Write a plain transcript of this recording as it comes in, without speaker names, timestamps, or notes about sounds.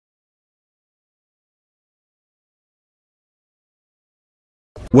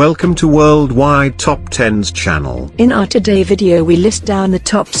Welcome to Worldwide Top 10s channel. In our today video we list down the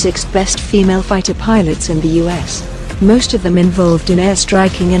top 6 best female fighter pilots in the US. Most of them involved in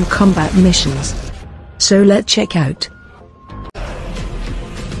airstriking and combat missions. So let's check out.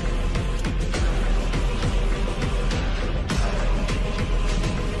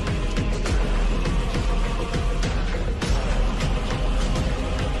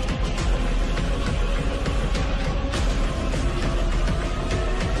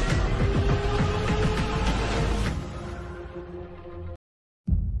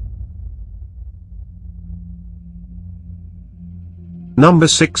 Number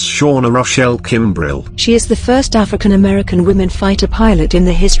 6, Shauna Rochelle Kimbrell. She is the first African-American woman fighter pilot in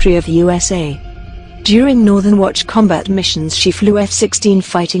the history of USA. During Northern Watch combat missions she flew F-16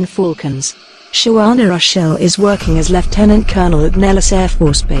 Fighting Falcons. Shauna Rochelle is working as Lieutenant Colonel at Nellis Air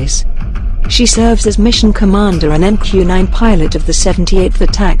Force Base. She serves as Mission Commander and MQ-9 pilot of the 78th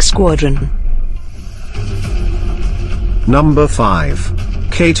Attack Squadron. Number 5,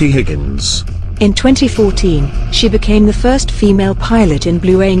 Katie Higgins. In 2014, she became the first female pilot in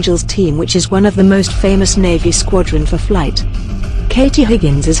Blue Angels team, which is one of the most famous Navy squadron for flight. Katie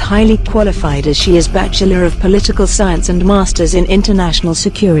Higgins is highly qualified as she is Bachelor of Political Science and Masters in International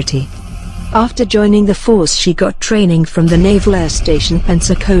Security. After joining the force she got training from the Naval Air Station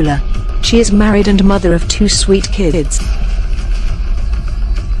Pensacola. She is married and mother of 2 sweet kids.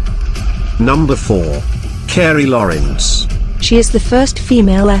 Number 4, Carrie Lawrence. She is the first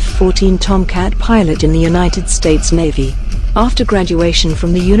female F-14 Tomcat pilot in the United States Navy. After graduation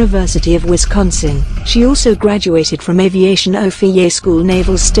from the University of Wisconsin, she also graduated from Aviation Officer School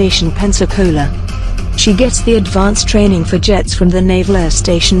Naval Station Pensacola. She gets the advanced training for jets from the Naval Air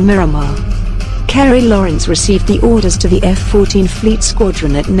Station Miramar. Carrie Lawrence received the orders to the F-14 Fleet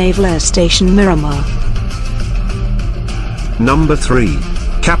Squadron at Naval Air Station Miramar. Number 3,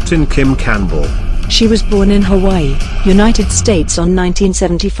 Captain Kim Campbell. She was born in Hawaii, United States on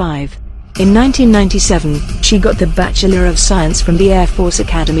 1975. In 1997, she got the Bachelor of Science from the Air Force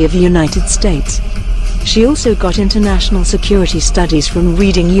Academy of the United States. She also got International Security Studies from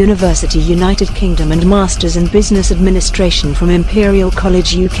Reading University, United Kingdom and Masters in Business Administration from Imperial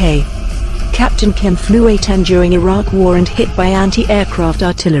College, UK. Captain Kim flew A-10 during Iraq War and hit by anti-aircraft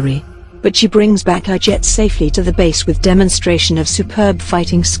artillery. But she brings back her jet safely to the base with demonstration of superb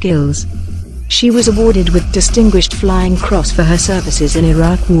fighting skills. She was awarded with Distinguished Flying Cross for her services in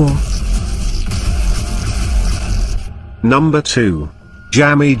Iraq War. Number 2,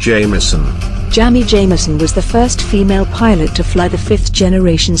 Jamie Jamison. Jamie Jamison was the first female pilot to fly the 5th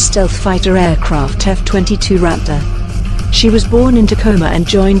generation stealth fighter aircraft F-22 Raptor. She was born in Tacoma and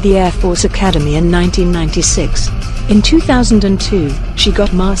joined the Air Force Academy in 1996. In 2002, she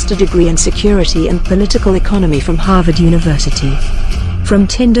got master's degree in Security and Political Economy from Harvard University. From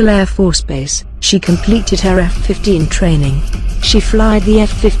Tyndall Air Force Base, she completed her F-15 training. She flied the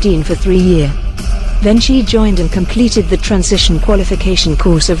F-15 for 3 years. Then she joined and completed the transition qualification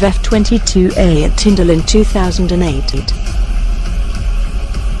course of F-22A at Tyndall in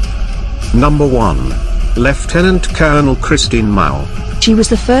 2008. Number 1, Lieutenant Colonel Christine Mao. She was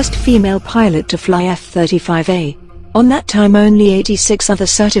the first female pilot to fly F-35A. On that time only 86 other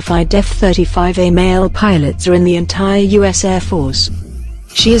certified F-35A male pilots are in the entire US Air Force.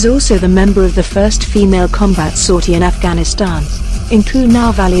 She is also the member of the first female combat sortie in Afghanistan. In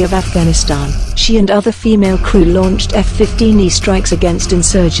Kunar Valley of Afghanistan, she and other female crew launched F-15E strikes against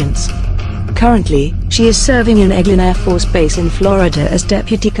insurgents. Currently, she is serving in Eglin Air Force Base in Florida as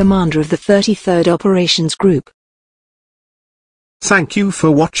Deputy Commander of the 33rd Operations Group. Thank you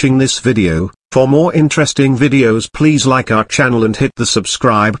for watching this video. For more interesting videos please like our channel and hit the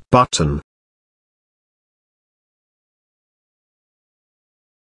subscribe button.